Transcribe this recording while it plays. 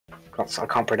I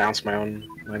can't pronounce my own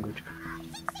language.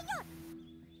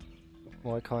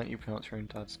 Why can't you pronounce your own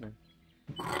dad's name?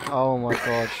 Oh my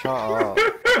god, shut up.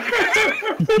 Look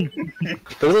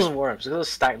at those worms. Look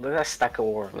at that stack of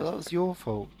worms. Well, that was your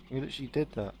fault. You literally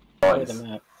did that. Look at the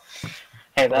map.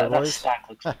 Hey, that stack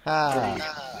looks pretty. No!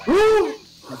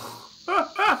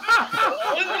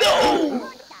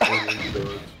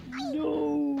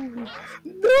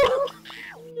 No!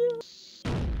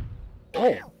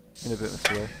 Oh! In a bit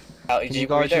of a way. Can you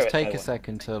guys just take a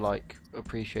second to, like,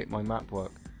 appreciate my map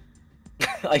work?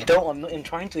 I don't, I'm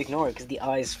trying to ignore it because the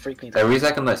eyes freak me out. Every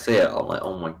second I see it, I'm like,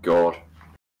 oh my god.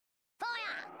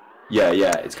 Yeah,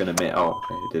 it's gonna admit, oh,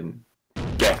 it didn't.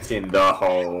 Get in the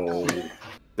hole.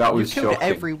 That was you killed shocking.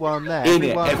 everyone there.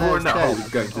 Everyone in that hole is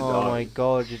going to die. Oh my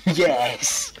god.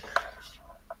 Yes!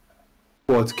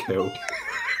 Quad kill.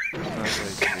 That's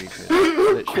really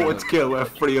stupid. Quad kill where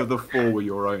 3 of the 4 were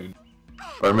your own.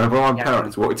 I remember my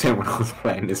parents walked in when I was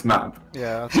playing this map.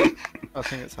 Yeah, I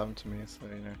think it's happened to me, so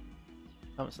you know.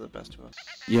 Happens to the best of us.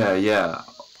 Yeah.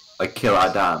 I kill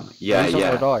Adam. Yeah. He's not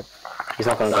gonna die. He's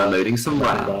not gonna die. Unloading some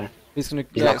RAM. He's gonna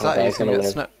He's not gonna die, he's gonna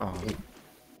he's get gonna snap. Oh.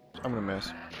 I'm gonna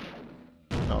miss.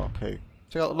 Oh, poo.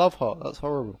 Check out the love heart, that's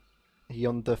horrible. He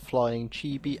on the flying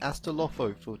chibi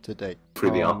Astalofo for today.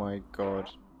 Oh my god.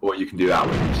 Or you can do that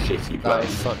with shitty That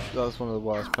play. was one of the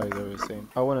worst plays I've ever seen.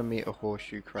 I wanna meet a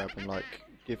horseshoe crab and like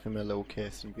give him a little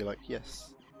kiss and be like,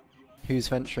 yes. Who's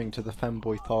venturing to the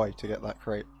femboy thigh to get that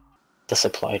crate? The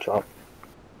supply drop.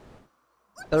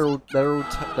 They're all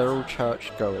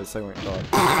church goers, they won't die.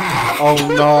 Oh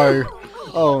no!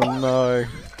 Oh no!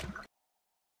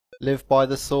 Live by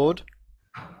the sword.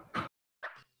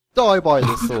 Die by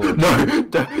the sword. No,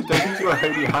 don't use your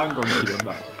holy hand on me on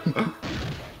that.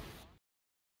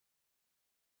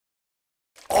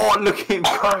 Oh, look at him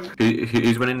go!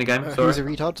 Who's winning the game? Sorry. Who's a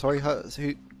retard? Sorry,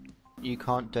 who? You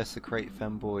can't desecrate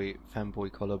femboy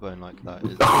collarbone like that.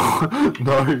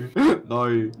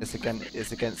 No. It's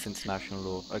against international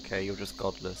law. Okay, you're just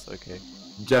godless. Okay.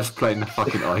 Just playing the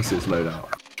fucking ISIS loadout.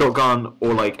 Shotgun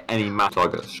or like any map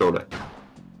target, surely.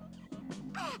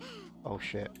 Oh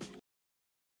shit.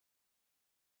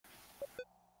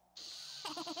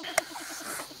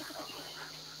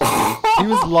 He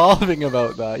was laughing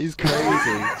about that. He's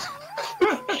crazy.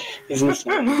 He's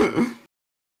insane.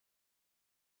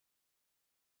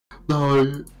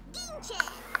 No.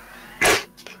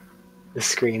 The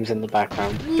screams in the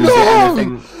background. No!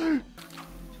 Anything...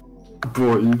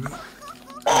 Boys.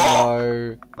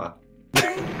 No.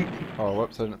 Oh,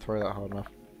 whoops! I didn't throw that hard enough.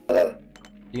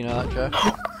 You know that, Jeff?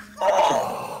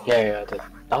 Yeah, I did.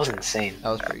 That was insane.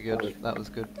 That was pretty good. That was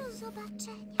good.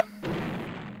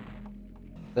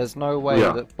 There's no way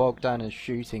that Bogdan is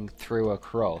shooting through a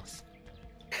cross.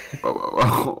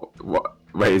 What?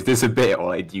 Wait, is this a bit, or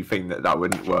like, do you think that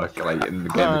wouldn't work like in the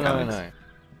game mechanics? No.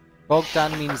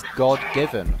 Bogdan means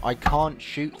God-given. I can't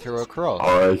shoot through a cross.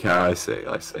 Oh, okay, I see.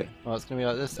 Well, it's gonna be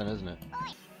like this then, isn't it?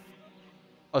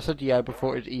 I said yeah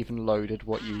before it even loaded.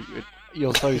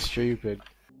 You're so stupid.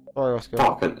 Sorry, Oscar.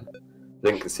 Fuck it.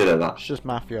 Didn't consider that. It's just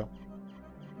Mafia.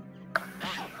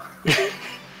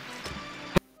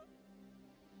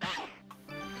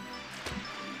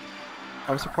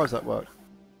 I'm surprised that worked.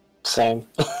 Same.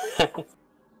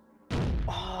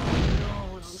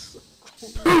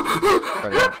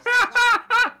 Brilliant.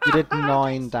 You did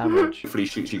 9 damage. Hopefully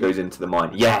she goes into the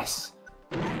mine. Yes!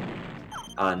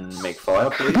 And make fire,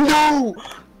 please. No!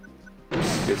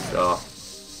 Good start.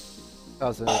 That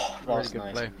was a really good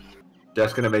nice play.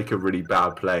 Jeff's gonna make a really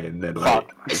bad play and then like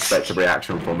expect a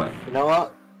reaction from it. You know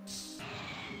what?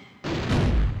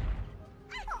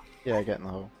 Yeah, get in the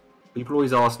hole. People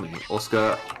always ask me,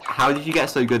 Oscar, how did you get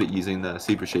so good at using the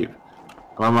super sheep?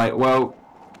 And I'm like, well,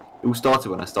 it all started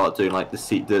when I started doing like the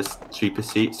super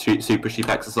sheep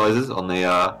exercises on the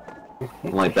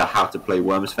like the how to play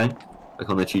worms thing, like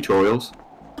on the tutorials.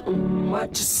 What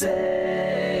you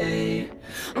say?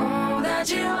 That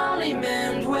you only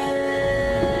meant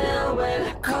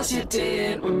well, cause you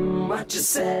did. What you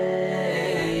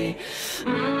say?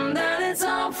 That it's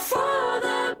all for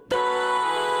the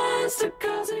best,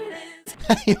 cause it is.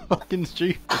 You fucking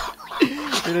stupid.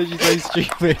 You know you're so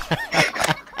stupid.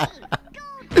 I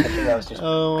think that was just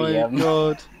Oh my BM.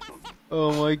 god.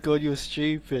 Oh my god, you're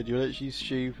stupid. You're literally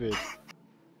stupid.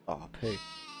 Oh, poo.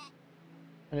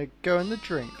 And go in the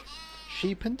drink.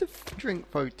 Sheep in the drink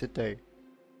vote today.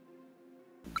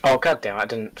 Oh god damn! I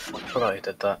forgot you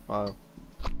did that. Wow.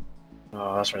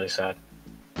 Oh, that's really sad.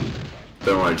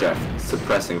 Don't worry, Jeff.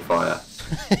 Suppressing fire.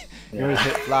 You always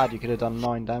hit Vlad, you could have done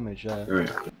 9 damage there.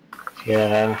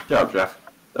 Yeah. Shut up, Jeff.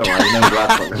 Don't worry, you know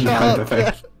Vlad's not gonna Shut up,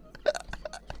 Jeff.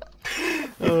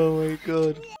 Oh my god.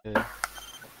 god. Yeah.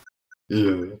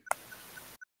 Yeah.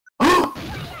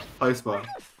 I smile.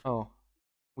 Oh,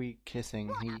 we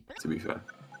kissing. He. To be fair.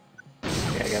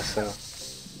 Yeah, I guess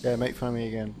so. Yeah, make fun of me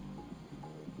again.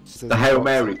 The Hail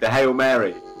Mary. The Hail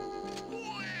Mary.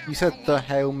 You said the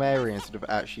Hail Mary instead of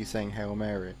actually saying Hail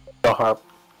Mary. Shut up.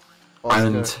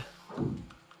 Oscar.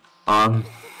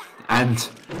 And.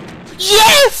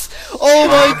 Yes! Oh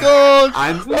my god!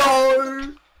 And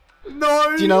no!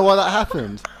 No! Do you know why that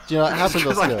happened? Do you know what happened,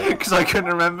 Oscar? Because I couldn't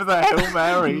remember the Hail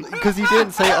Mary. Because you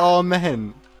didn't say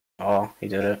Amen. Oh, he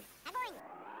did it.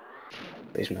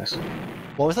 Please miss.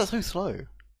 Why was that so slow?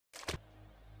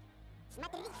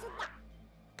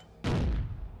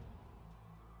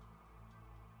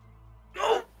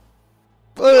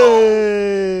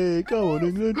 Hey! Come on,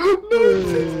 England!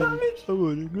 Hey! Come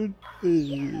on, England!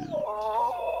 Hey!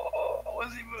 Oh,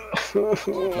 was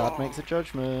he? Lad makes a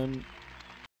judgment.